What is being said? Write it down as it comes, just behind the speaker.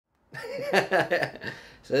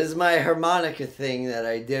So this is my harmonica thing that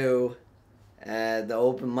I do at the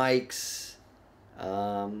open mics.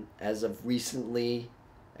 As of recently,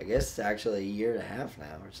 I guess actually a year and a half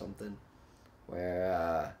now or something,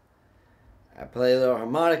 where I play a little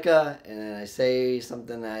harmonica and then I say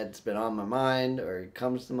something that's been on my mind or it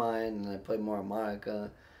comes to mind, and I play more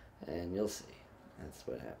harmonica, and you'll see. That's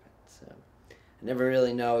what happens. So I never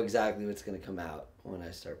really know exactly what's going to come out when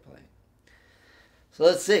I start playing. So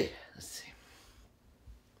let's see. Let's see.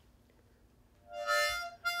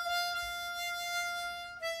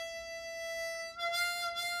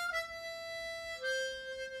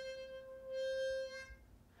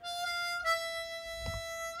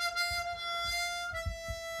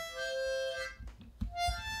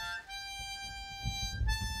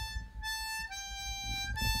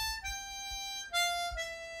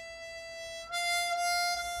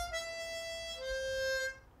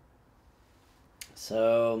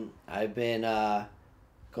 So I've been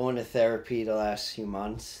going to therapy the last few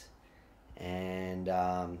months, and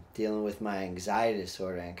dealing with my anxiety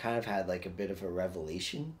disorder, and kind of had like a bit of a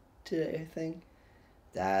revelation today, I think,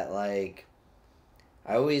 that like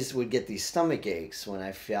I always would get these stomach aches when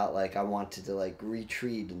I felt like I wanted to like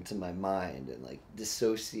retreat into my mind and like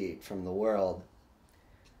dissociate from the world.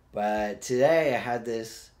 But today I had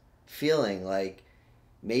this feeling like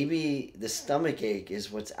maybe the stomach ache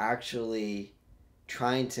is what's actually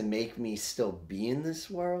trying to make me still be in this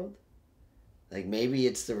world. Like maybe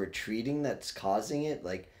it's the retreating that's causing it.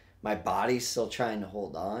 Like my body's still trying to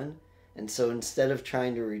hold on. And so instead of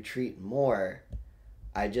trying to retreat more,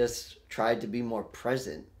 I just tried to be more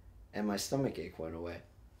present, and my stomach ache went away.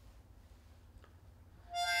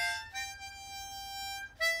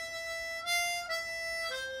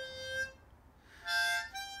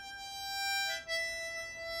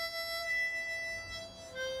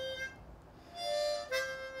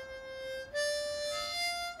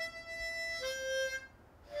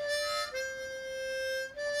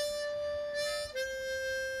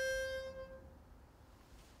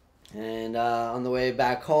 And on the way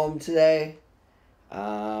back home today,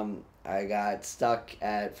 I got stuck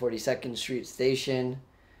at 42nd Street Station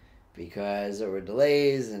because there were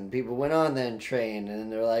delays and people went on that train,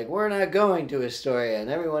 and they're like, we're not going to Astoria, and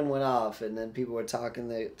everyone went off, and then people were talking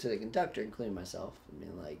to the conductor, including myself, and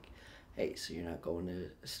being like, hey, so you're not going to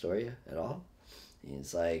Astoria at all? And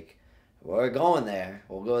he's like, we're going there.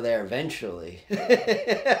 We'll go there eventually.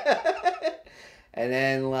 And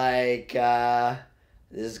then like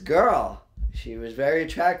this girl, she was very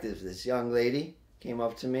attractive, this young lady, came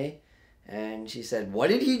up to me, and she said, what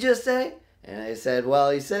did he just say? And I said,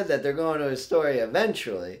 well, he said that they're going to Astoria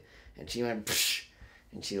eventually. And she went, psh,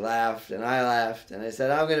 and she laughed, and I laughed, and I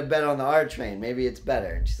said, I'm going to bet on the R train. Maybe it's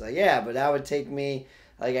better. And she's like, yeah, but that would take me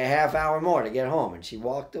like a half hour more to get home. And she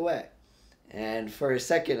walked away. And for a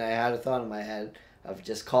second, I had a thought in my head of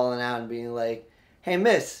just calling out and being like, hey,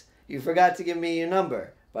 miss, you forgot to give me your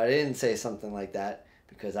number. But I didn't say something like that,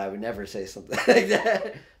 because I would never say something like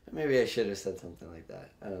that. Maybe I should have said something like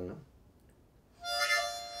that. I don't know.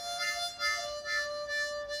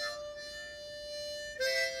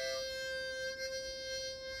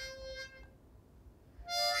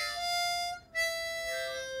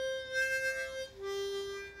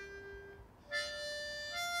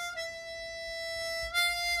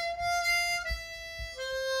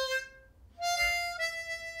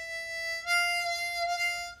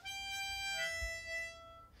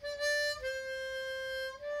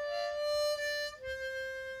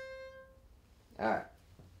 Alright,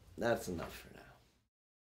 that's enough for now.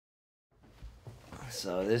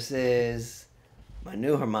 So this is my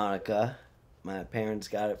new harmonica. My parents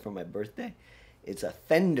got it for my birthday. It's a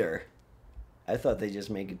Fender. I thought they just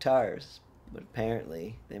made guitars, but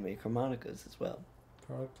apparently they make harmonicas as well.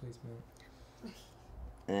 Product placement.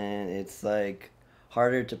 And it's like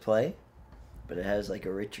harder to play, but it has like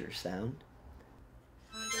a richer sound.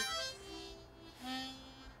 How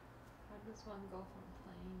does one go from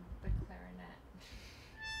playing the clarinet?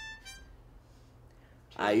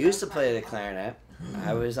 I used to play the clarinet.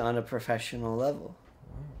 I was on a professional level.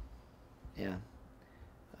 Yeah.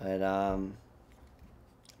 But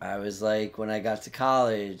I was like, when I got to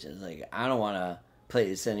college, I was like, I don't want to play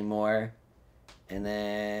this anymore. And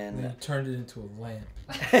then you turned it into a lamp.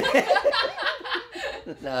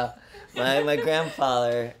 No, my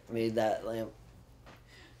grandfather made that lamp.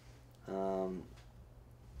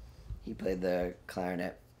 He played the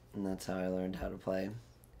clarinet, and that's how I learned how to play.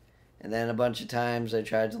 And then a bunch of times I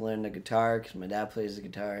tried to learn the guitar, because my dad plays the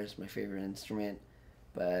guitar. It's my favorite instrument,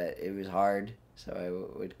 but it was hard, so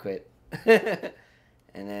I would quit. And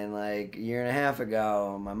then like a year and a half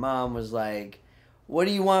ago, my mom was like, what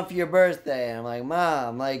do you want for your birthday? And I'm like, Mom,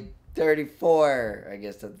 I'm like 34, I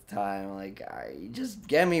guess at the time. Like, just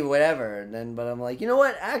get me whatever. And then, but I'm like, you know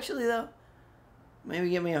what? Actually, though, maybe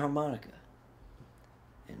get me a harmonica.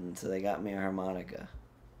 And so they got me a harmonica.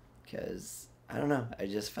 Because, I don't know, I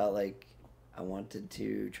just felt like I wanted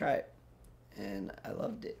to try it. And I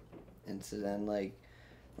loved it. And so then, like,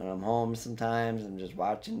 when I'm home sometimes, I'm just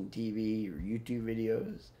watching TV or YouTube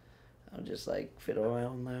videos, I'll just, like, fiddle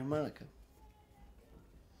around with my harmonica.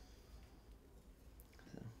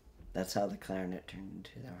 So that's how the clarinet turned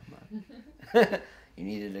into the harmonica. You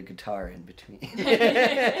needed a guitar in between.